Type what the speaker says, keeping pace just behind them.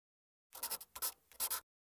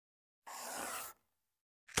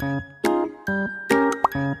Hello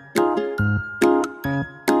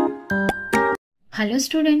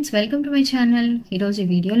students, welcome to my channel. ఈరోజు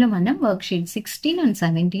వీడియోలో మనం వర్క్షీట్ 16 and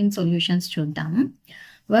 17 సొల్యూషన్స్ చూద్దాం.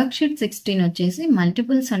 వర్క్షీట్ 16 వచ్చేసి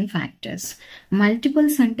మల్టిపుల్స్ అండ్ ఫ్యాక్టర్స్.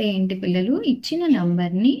 మల్టిపుల్స్ అంటే ఏంటి పిల్లలు? ఇచ్చిన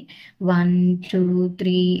నంబర్ని 1, 2,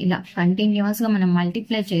 3 ఇలా కంటిన్యూస్గా మనం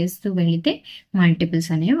మల్టిప్లై చేస్తూ వెళితే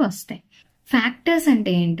మల్టిపుల్స్ అనేవి వస్తాయి. ఫ్యాక్టర్స్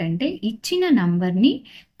అంటే ఏంటంటే ఇచ్చిన నంబర్ని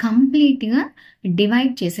కంప్లీట్గా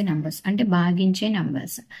డివైడ్ చేసే నంబర్స్, అంటే భాగించే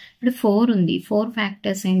నంబర్స్. ఇప్పుడు 4 ఉంది, 4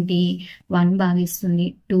 ఫ్యాక్టర్స్ ఏంటి? 1 భాగిస్తుంది,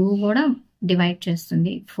 2 కూడా డివైడ్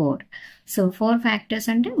చేస్తుంది, 4. సో 4 ఫ్యాక్టర్స్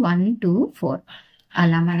అంటే 1, 2, 4.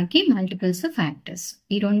 అలా మనకి మల్టిపుల్స్ ఫ్యాక్టర్స్.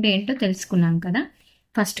 ఈ రెండు ఏంటో తెలుసుకున్నాం కదా.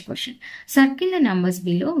 First question, circle the numbers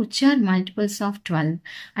below which are multiples of 12.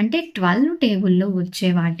 అంటే 12 టేబుల్లో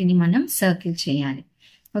వచ్చే వాటిని మనం సర్కిల్ చేయాలి.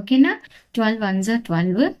 ఓకేనా? 12 ones are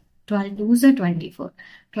 12, 12 twos are 24.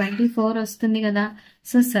 24 వస్తుంది కదా,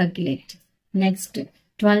 సో సర్క్యులేట్. నెక్స్ట్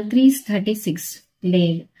 12 3s 36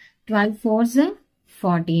 లేదు, 12 4s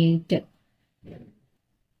 48,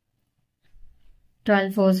 12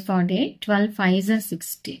 4s 48, 12 5s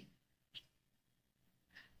 60,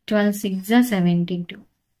 12 6s 72.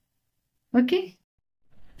 Okay,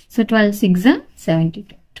 so 12 6s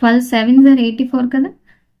 72, 12 7s 84 కదా,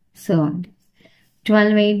 so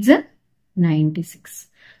 12 8s 96,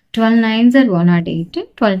 12 9s 108,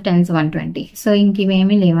 12 10s 120. So ఇంక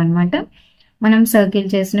ఇవేమీ లేవన్నమాట. మనం సర్కిల్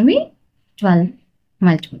చేసినవి 12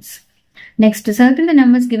 multiples. Next, circle the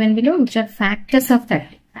numbers given below which are factors of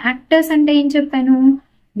 30. Factors అంటే ఏం చెప్పాను?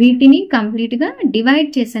 వీటిని కంప్లీట్గా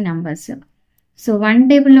డివైడ్ చేసే నెంబర్స్. సో 1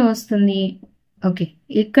 టేబుల్లో వస్తుంది. ఓకే,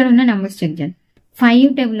 ఇక్కడ ఉన్న నెంబర్స్ చెక్ చేయండి.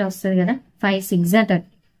 5 టేబుల్లో వస్తుంది కదా, 5 6 30.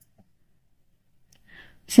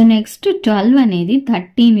 సో నెక్స్ట్ 12 అనేది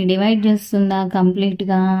 30ని డివైడ్ చేస్తుందా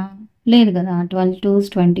కంప్లీట్గా? లేదు కదా, 12 2s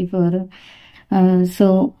 24. సో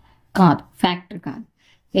కాదు, ఫ్యాక్టర్ కాదు.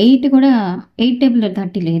 8 కూడా 8 టేబుల్లో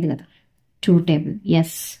 30 లేదు కదా, 2 టేబుల్.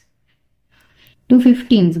 ఎస్, 2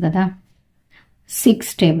 15s కదా,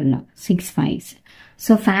 6 టేబుల్లో 6 5s.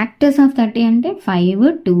 సో ఫ్యాక్టర్స్ ఆఫ్ 30 అంటే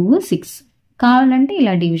 5 2 6. కావాలంటే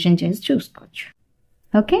ఇలా డివిజన్ చేసి చూసుకోవచ్చు.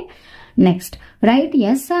 Okay, next, right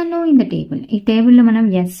yes are no in the table. ఈ టేబుల్లో మనం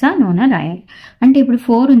ఎస్ ఆర్ నోనా రాయాలి. అంటే ఇప్పుడు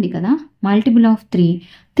 4 ఉంది కదా, మల్టిపుల్ ఆఫ్ 3.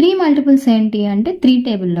 3 మల్టిపుల్స్ ఏంటి అంటే 3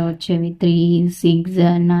 టేబుల్లో వచ్చేవి 3 6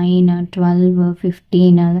 9 12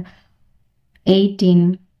 15 18,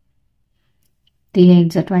 3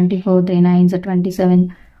 8s 24, 3 9s 27,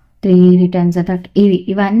 3 10s 30.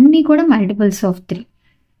 ఇవన్నీ కూడా మల్టిపుల్స్ ఆఫ్ 3.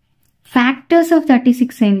 ఫ్యాక్టర్స్ ఆఫ్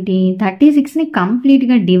 36 ఏంటి? 36ని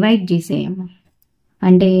కంప్లీట్గా డివైడ్ చేసేయము.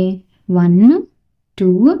 అంటే 1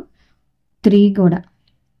 2 3 కూడా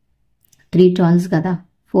 3 12s కదా,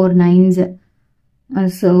 4 9s,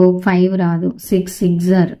 సో 5 రాదు, 6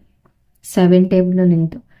 6 7 టేబుల్లో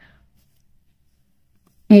లేదు,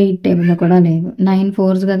 8 టేబుల్లో కూడా లేదు, 9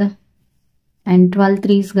 4s కదా, అండ్ 12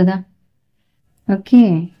 3s కదా. ఓకే,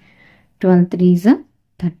 12 3s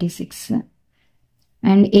 36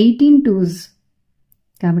 అండ్ 18 2s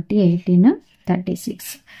కాబట్టి 18 36.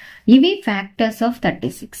 ఇవి ఫ్యాక్టర్స్ ఆఫ్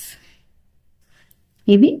 36,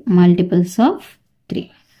 ఇవి మల్టిపుల్స్ ఆఫ్ 3.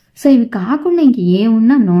 సో ఇవి కాకుండా ఇంక ఏ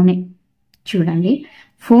ఉన్నా నోనే. చూడండి,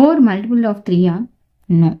 4 మల్టిపుల్ ఆఫ్ 3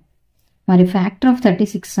 నో. మరి ఫ్యాక్టర్ ఆఫ్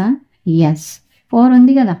 36 ఎస్, 4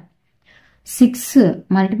 ఉంది కదా. 6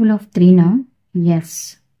 multiple of 3 yes,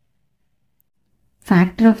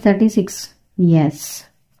 factor of 36 yes.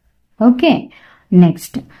 Okay,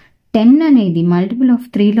 next 10 అనేది మల్టిపుల్ ఆఫ్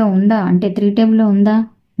 3లో ఉందా అంటే 3 టేబుల్లో ఉందా?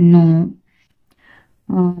 నో.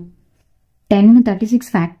 10 36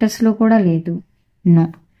 ఫ్యాక్టర్స్లో కూడా లేదు, నో.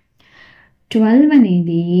 12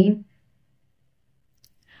 అనేది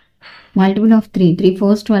మల్టిపుల్ ఆఫ్ 3, 3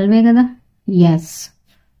 4s 12 కదా, ఎస్.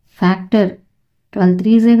 ఫ్యాక్టర్ 12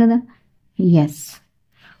 3s కదా, ఎస్.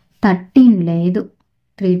 13 లేదు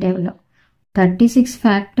 3 టేబుల్లో. 36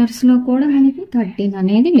 ఫ్యాక్టర్స్లో కూడా మనకి 13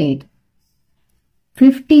 అనేది లేదు.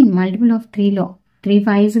 15 మల్టిపుల్ ఆఫ్ 3లో 3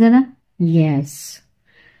 5s కదా, ఎస్.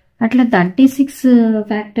 అట్లా 36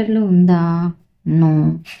 ఫ్యాక్టర్లో ఉందా? నో.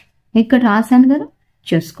 ఇక్కడ రాశాను కదా,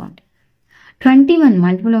 చూసుకోండి. 21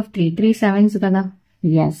 మల్టిపుల్ ఆఫ్ 3, 3 7s కదా,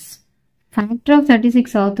 ఎస్. ఫ్యాక్టర్ ఆఫ్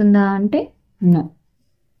 36 అవుతుందా అంటే నో.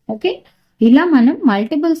 ఓకే, ఇలా మనం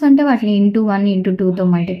మల్టిపుల్స్ అంటే వాటిని ఇంటూ 1 ఇంటూ 2తో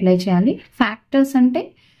మల్టిప్లై చేయాలి. ఫ్యాక్టర్స్ అంటే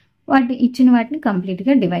ఇచ్చిన వాటిని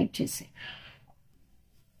కంప్లీట్గా డివైడ్ చేసి.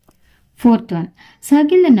 4th one,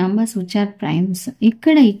 circle the numbers which are primes.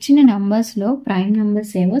 ఇక్కడ ఇచ్చిన నంబర్స్లో ప్రైమ్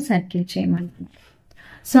నంబర్స్ ఏవో సర్కిల్ చేయమంటున్నాం.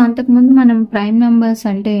 సో అంతకుముందు మనం ప్రైమ్ నంబర్స్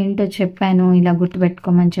అంటే ఏంటో చెప్పాను, ఇలా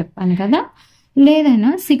గుర్తుపెట్టుకోమని చెప్పాను కదా. లేదైనా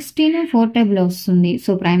 16 4 టేబుల్ వస్తుంది.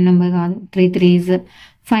 సో ప్రైమ్ నెంబర్ కాదు. 3 3s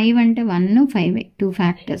 5 అంటే 1 5 2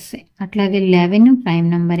 ఫ్యాక్టర్స్. అట్లాగే 11 ప్రైమ్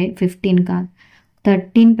నెంబరే, 15 కాదు.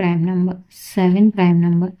 13 prime number, 7 prime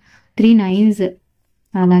number, 3 9s,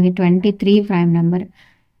 అలాగే 23 ప్రైమ్ నెంబర్,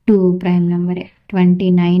 2 ప్రైమ్ నెంబరే,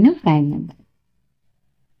 29 ప్రైమ్ నెంబర్.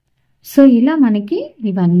 సో ఇలా మనకి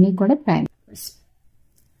ఇవన్నీ కూడా prime numbers.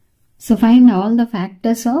 So find all the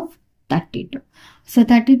factors of 32. So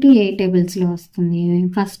 32 ఏ టేబుల్స్లో వస్తుంది?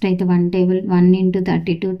 ఫస్ట్ అయితే 1 table, 1 into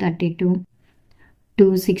 32 32, 2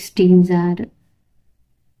 16s are,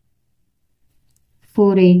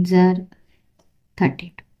 4 8s are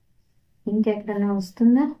 32. ఇంకెక్కడన్నా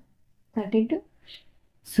వస్తుందా 32?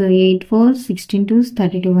 సో 8 4 16 2s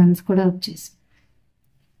 32 1s కూడా వచ్చేసి.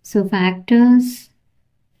 సో ఫ్యాక్టర్స్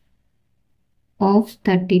ఆఫ్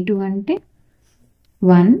 32 అంటే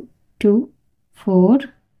 1 2 4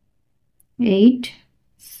 8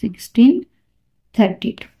 16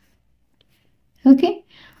 32. ఓకే.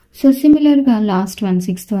 సో సిమిలర్గా last one,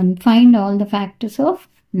 sixth one, find all the factors of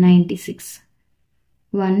 96.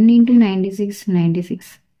 1 into 96 96.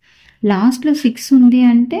 లాస్ట్లో 6 ఉంది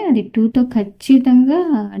అంటే అది 2తో ఖచ్చితంగా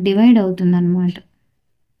డివైడ్ అవుతుంది అన్నమాట.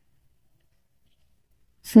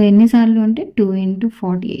 సో ఎన్నిసార్లు అంటే 2 into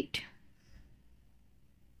 48.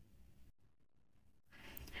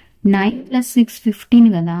 9 plus 6 15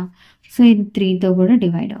 కదా. సో ఇది 3తో కూడా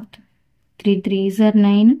డివైడ్ అవుతుంది. 3 3s are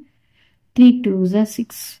 9, 3 2s are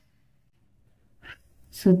 6.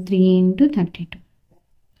 So 3 into 32.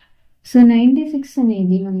 So 96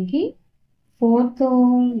 అనేది మనకి 4తో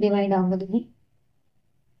డివైడ్ అవ్వదు.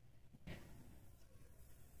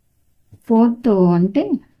 4తో అంటే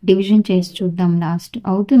డివిజన్ చేసి చూద్దాం. లాస్ట్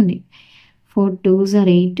అవుతుంది. 4 2s are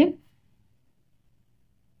 8,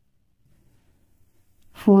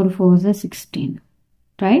 4 4s are 16,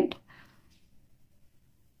 right.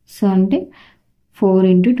 So అంటే 4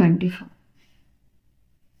 into 24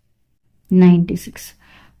 96.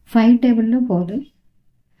 5 టేబుల్లో పోదు.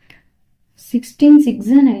 16 6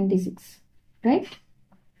 are 96, రైట్.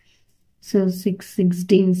 So 6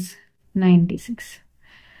 16s 96.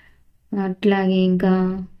 అట్లాగే ఇంకా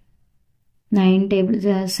 9 టేబుల్స్,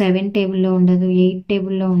 7 టేబుల్లో ఉండదు, 8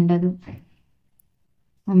 టేబుల్లో ఉండదు.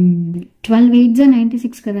 12 8s are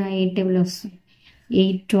 96 కదా, 8 టేబుల్ వస్తుంది.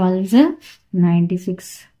 8 12s are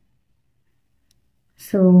 96.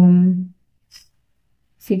 సో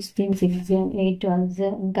 16 6 8 12s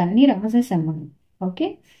ఇంకా అన్నీ రాసేసాం మనం. ఓకే.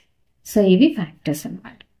 సో ఇవి ఫ్యాక్టర్స్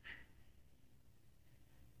అన్నమాట.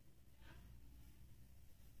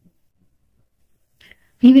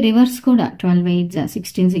 ఇవి రివర్స్ కూడా. 12 8s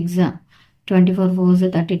 16 6 24 4s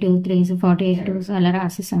 32 3s 48 2s అలా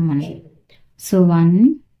రాసేసాం మనం. సో 1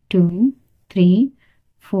 2 3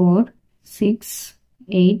 4 6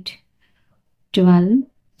 8 12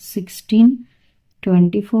 16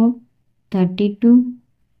 24 32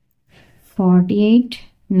 48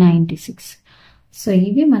 96. సో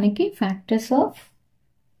ఇవి మనకి factors of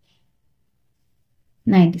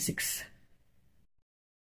 96.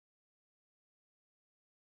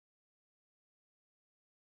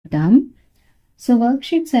 So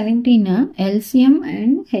worksheet 17 LCM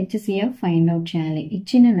and HCF find out చేయాలి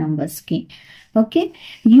ఇచ్చిన నంబర్స్కి. Okay.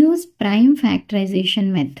 Use prime factorization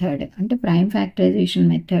method అంటే ప్రైమ్ ఫ్యాక్టరైజేషన్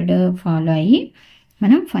మెథడ్ ఫాలో అయ్యి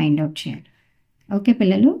మనం ఫైండ్ అవుట్ చేయాలి. ఓకే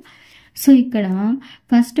పిల్లలు. సో ఇక్కడ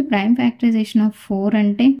ఫస్ట్ ప్రైమ్ ఫ్యాక్టరైజేషన్ ఆఫ్ 4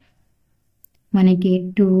 అంటే మనకి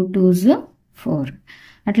 2 2s 4.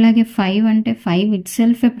 అట్లాగే 5 అంటే 5 it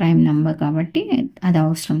self A prime number కాబట్టి అది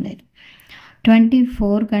అవసరం లేదు.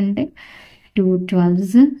 24 కంటే 2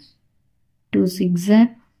 12s 2 6s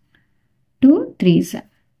 2 3s.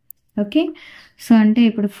 Okay. So అంటే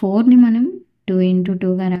ఇప్పుడు 4ని మనం 2 into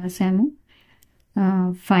 2గా రాసాము.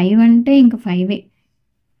 5 అంటే ఇంకా 5ఏ.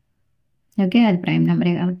 ఓకే. అది ప్రైమ్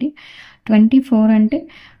నెంబరే కాబట్టి 24 అంటే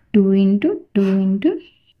 2 into 2 into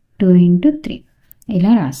 2 into 3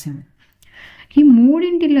 ఇలా రాసాము. ఈ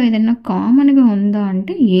మూడింటిలో ఏదైనా కామన్గా ఉందా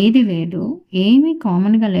అంటే ఏది లేదు. ఏమీ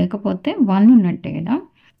కామన్గా లేకపోతే 1 ఉన్నట్టే కదా.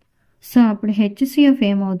 సో అప్పుడు హెచ్సిఎఫ్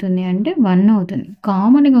ఏమవుతుంది అంటే 1 అవుతుంది.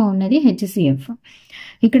 కామన్గా ఉన్నది హెచ్సిఎఫ్.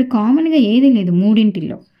 ఇక్కడ కామన్గా ఏది లేదు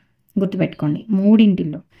మూడింటిలో, గుర్తుపెట్టుకోండి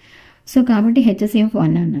మూడింటిలో. సో కాబట్టి హెచ్సిఎఫ్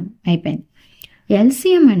 1 అన్నాం, అయిపోయింది.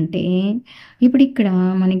 ఎల్సిఎం అంటే ఇప్పుడు ఇక్కడ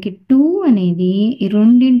మనకి 2 అనేది ఈ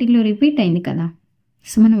రెండింటిలో రిపీట్ అయింది కదా.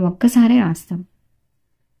 సో మనం ఒక్కసారే రాస్తాం.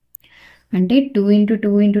 అంటే 2 into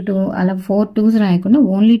 2 into 2 అలా 4 2s రాయకుండా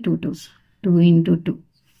only 2 2s. 2 into 2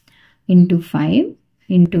 into 5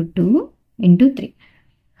 into 2 into 3.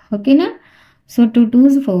 ఓకేనా. So 2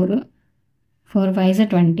 2s 4, 4 5s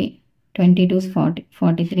 20, 20 2s 40,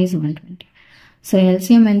 43s 120. So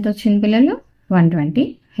LCM ఎంత వచ్చింది పిల్లలు? 120,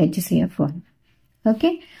 హెచ్సిఎఫ్ 1. ఓకే,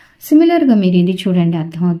 సిమిలర్గా మీరు ఇది చూడండి,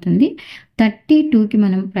 అర్థమవుతుంది. 32కి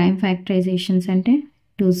మనం ప్రైమ్ ఫ్యాక్టరైజేషన్స్ అంటే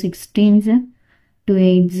 2 16s, 2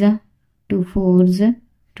 8s, 2 4s,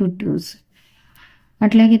 2 2s.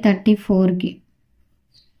 అట్లాగే 34కి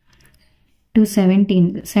 2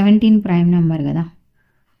 17s, 17 ప్రైమ్ నెంబర్ కదా,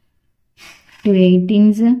 2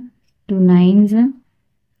 18s, 2 9s,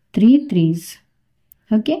 3 3s.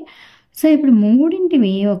 Okay, so ఇప్పుడు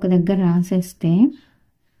మూడింటివి ఒక దగ్గర రాసేస్తే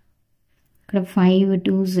ఇక్కడ 5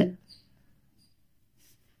 2s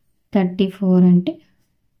 34 అంటే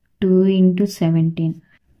 2 into 17,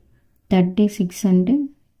 36 అంటే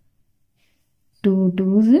 2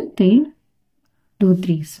 2s 3 2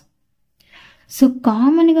 3s. సో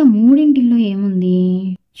కామన్గా మూడింటిలో ఏముంది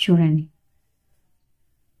చూడండి,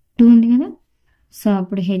 2 ఉంది కదా. సో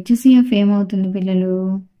అప్పుడు హెచ్సిఎఫ్ ఏమవుతుంది పిల్లలు,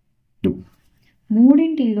 2.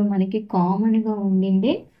 మూడింటిల్లో మనకి కామన్గా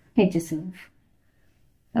ఉండిందే హెచ్సిఎఫ్.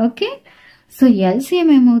 ఓకే, సో ఎల్సిఎం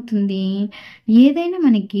ఏమవుతుంది, ఏదైనా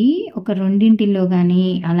మనకి ఒక రెండింటిల్లో కానీ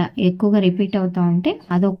అలా ఎక్కువగా రిపీట్ అవుతా ఉంటే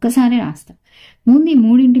అది ఒక్కసారి రాస్తాం. ముందు ఈ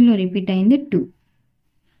మూడింటిలో రిపీట్ అయింది 2,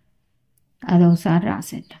 అదొకసారి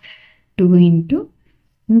రాసేద్దాం. 2 into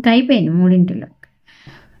ఇంకా అయిపోయింది మూడింటిలో.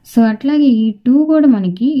 సో అట్లాగే ఈ 2 కూడా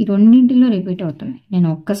మనకి ఈ రెండింటిలో రిపీట్ అవుతుంది, నేను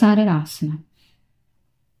ఒక్కసారి రాస్తున్నాను.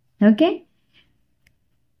 ఓకే,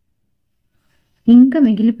 ఇంకా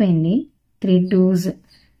మిగిలిపోయింది 3 2s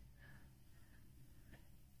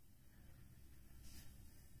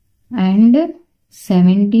and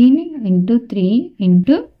 17 into 3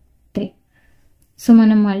 into 3. So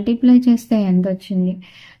మనం మల్టిప్లై చేస్తే ఎంత వచ్చింది,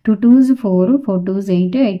 2 2s 4, 4 2s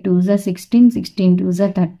 8, 8 2s 16, 16 2s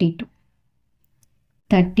 32.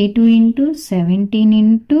 32 into 17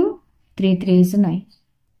 into 3 3s 9.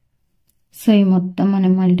 So ఈ మొత్తం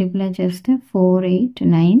మనం మల్టిప్లై చేస్తే 4 8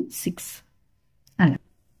 9 6 అలా.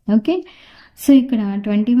 ఓకే, సో ఇక్కడ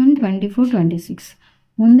 21 24 26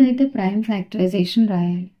 ముందైతే ప్రైమ్ ఫ్యాక్టరైజేషన్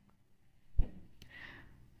రాయాలి.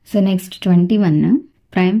 సో నెక్స్ట్ 21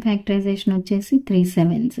 ప్రైమ్ ఫ్యాక్టరైజేషన్ వచ్చేసి 3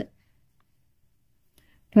 7s,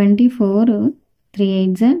 24 3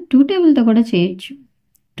 8s 2 టేబుల్తో కూడా చేయొచ్చు,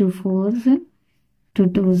 2 4s 2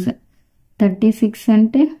 2s, 36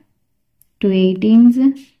 అంటే 2 18s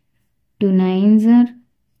 2 9s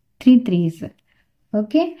 3 3s.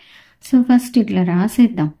 Okay, so first ఇట్లా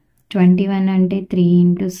రాసేద్దాం. 21 అంటే 3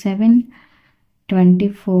 into 7,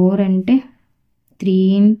 24 అంటే 3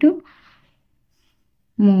 into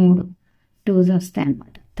 3 2s వస్తాయి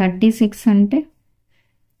అన్నమాట. 36 అంటే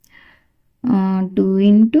 2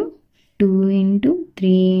 into 2 into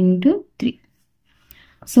 3 into 3.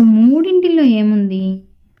 సో మూడింటిలో ఏముంది,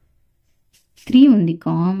 3 ఉంది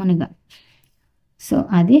కామన్గా. సో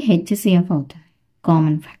అదే హెచ్సిఎఫ్ అవుతుంది,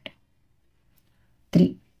 కామన్ ఫ్యాక్టర్ 3.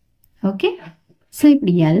 ఓకే, సో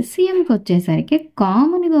ఇప్పుడు ఎల్సిఎంకి వచ్చేసరికి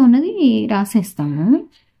కామన్గా ఉన్నది రాసేస్తాము.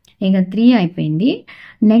 ఇక 3 అయిపోయింది.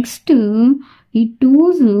 నెక్స్ట్ ఈ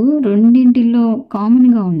 2s రెండింటిలో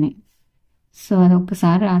కామన్గా ఉన్నాయి, సో అది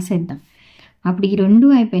ఒక్కసారి రాసేద్దాం. అప్పుడు ఈ 2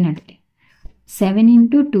 అయిపోయినట్లే. 7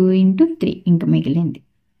 into 2 into 3 ఇంకా మిగిలింది.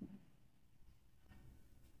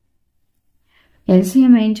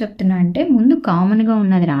 ఎల్సిఎం ఏం చెప్తున్నా అంటే ముందు కామన్గా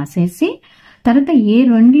ఉన్నది రాసేసి తర్వాత ఏ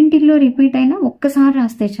రెండింటిలో రిపీట్ అయినా ఒక్కసారి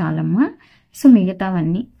రాస్తే చాలమ్మా. సో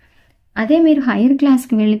మిగతావన్నీ అదే మీరు హైయర్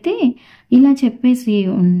క్లాస్కి వెళితే ఇలా చెప్పేసి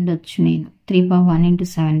ఉండొచ్చు. నేను 3 power 1 into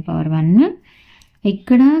 7 power 1,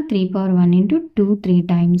 ఇక్కడ 3 power 1 into 2 3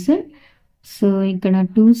 times, సో ఇక్కడ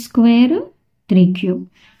 2 square 3 cube.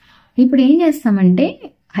 ఇప్పుడు ఏం చేస్తామంటే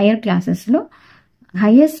హైయర్ క్లాసెస్లో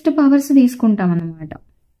హైయెస్ట్ పవర్స్ తీసుకుంటాం అన్నమాట.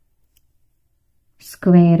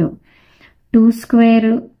 స్క్వేరు 2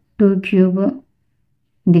 square 2 cube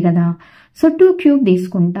ఇది కదా, సో 2 cube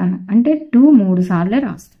తీసుకుంటాను అంటే 2 3 సార్లు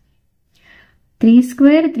రాస్తాను. 3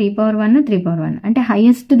 square 3 power 1 3 power 1 అంటే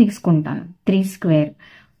హైయెస్ట్ తీసుకుంటాను. 3 square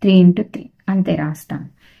 3 into 3 అంతే రాస్తాను.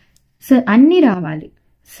 సో అన్నీ రావాలి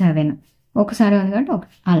 7 ఒకసారి ఉంది కాబట్టి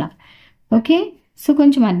అలా. ఓకే, సో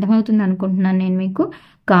కొంచెం అర్థమవుతుంది అనుకుంటున్నాను నేను మీకు.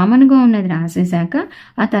 కామన్గా ఉన్నది రాసేసాక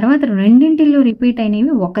ఆ తర్వాత రెండింటిలో రిపీట్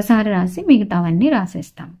అయినవి ఒకసారి రాసి మిగతావన్నీ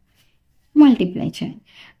రాసేస్తాం. మల్టిప్లై చేయండి.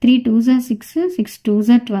 3 2s 6, 6 2s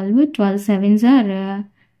 12, 12 7s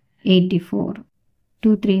 84,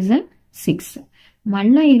 2 3s 6.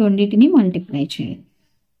 మళ్ళీ ఈ రెండింటిని మల్టిప్లై చేయండి.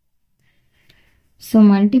 సో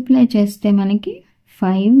మల్టిప్లై చేస్తే మనకి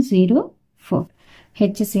 504.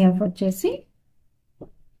 హెచ్సిఎఫ్ వచ్చేసి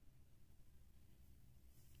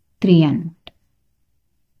 3 అన్నమాట.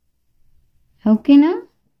 ఓకేనా,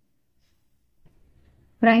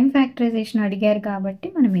 ప్రైమ్ ఫ్యాక్టరైజేషన్ అడిగారు కాబట్టి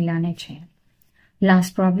మనం ఇలానే చేయాలి.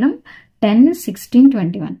 Last problem 10 16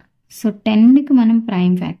 21. సో 10కి మనం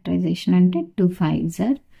ప్రైమ్ ఫ్యాక్టరైజేషన్ అంటే 2 5s,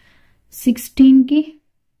 16కి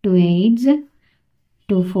 2 8s,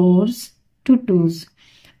 2 4s 2 2s.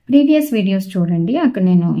 Previous videos చూడండి, అక్కడ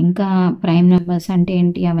నేను ఇంకా ప్రైమ్ నెంబర్స్ అంటే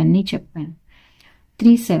ఏంటి అవన్నీ చెప్పాను.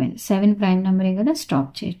 3 7 7 ప్రైమ్ నెంబరే కదా, స్టాప్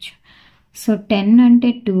చేయొచ్చు. సో 10 అంటే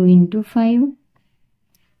 2 into 5,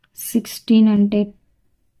 16 అంటే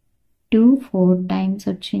 2 4 టైమ్స్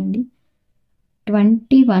వచ్చింది,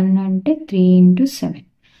 21 అంటే 3 into 7.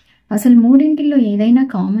 అసలు మూడింటిలో ఏదైనా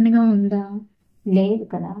కామన్గా ఉందా? లేదు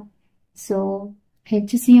కదా. సో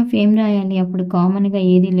హెచ్సిఎఫ్ ఏం రాయాలి అప్పుడు? కామన్గా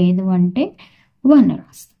ఏది లేదు అంటే 1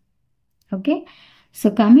 రాస్తాం. Okay, so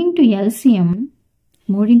coming to LCM,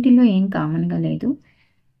 మూడింటిలో ఏం కామన్గా లేదు,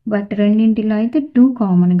 బట్ రెండింటిలో అయితే 2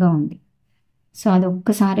 కామన్గా ఉంది. సో అది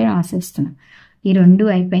ఒక్కసారి రాసేస్తున్నాం. ఈ 2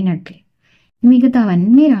 అయిపోయినట్లే. మిగతా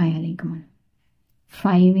అవన్నీ రాయాలి ఇక మనం.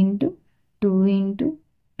 5 into 2 into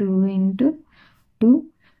 2 into 2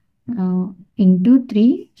 into 3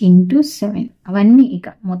 into 7 అవన్నీ ఇక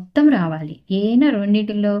మొత్తం రావాలి. ఏనా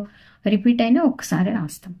రెండింటిలో రిపీట్ అయినా ఒక్కసారి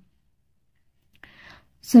రాస్తాం.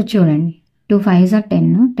 సో చూడండి, 2 5s are 10,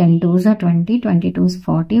 10 2s are 20, 20 2s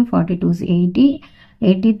 40, 40 2s 80,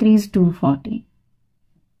 83 is 240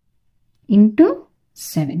 into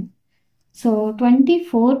 7. So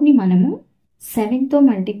 24ని మనము 7తో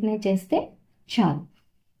మల్టిప్లై చేస్తే చాలు.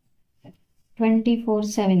 24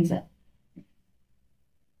 7s,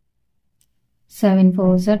 7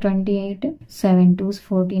 4s are 28, 7 2s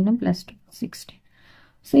 14 plus 2 16.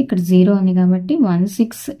 So ఇక్కడ 0 ఉంది కాబట్టి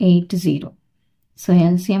 1680. సో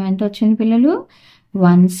ఎల్సిఎం ఎంత వచ్చింది పిల్లలు?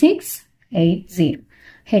 1680.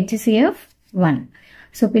 హెచ్సిఎఫ్ 1.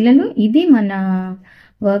 సో పిల్లలు ఇది మన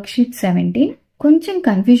వర్క్షీట్ 17. కొంచెం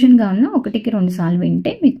కన్ఫ్యూజన్గా ఉన్న 1కి 2 సార్లు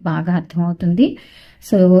వింటే మీకు బాగా అర్థమవుతుంది.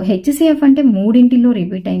 సో హెచ్సిఎఫ్ అంటే మూడింటిలో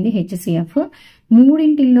రిపీట్ అయింది హెచ్సిఎఫ్.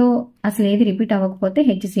 మూడింటిల్లో అసలు ఏది రిపీట్ అవ్వకపోతే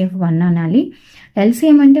హెచ్సిఎఫ్ 1 అనాలి.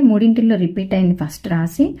 ఎల్సిఎం అంటే మూడింటిల్లో రిపీట్ అయింది ఫస్ట్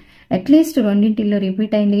రాసి, అట్లీస్ట్ రెండింటిల్లో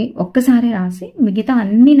రిపీట్ అయింది ఒక్కసారి రాసి, మిగతా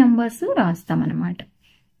అన్ని నంబర్స్ రాస్తాం అన్నమాట.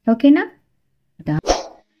 ఓకేనా?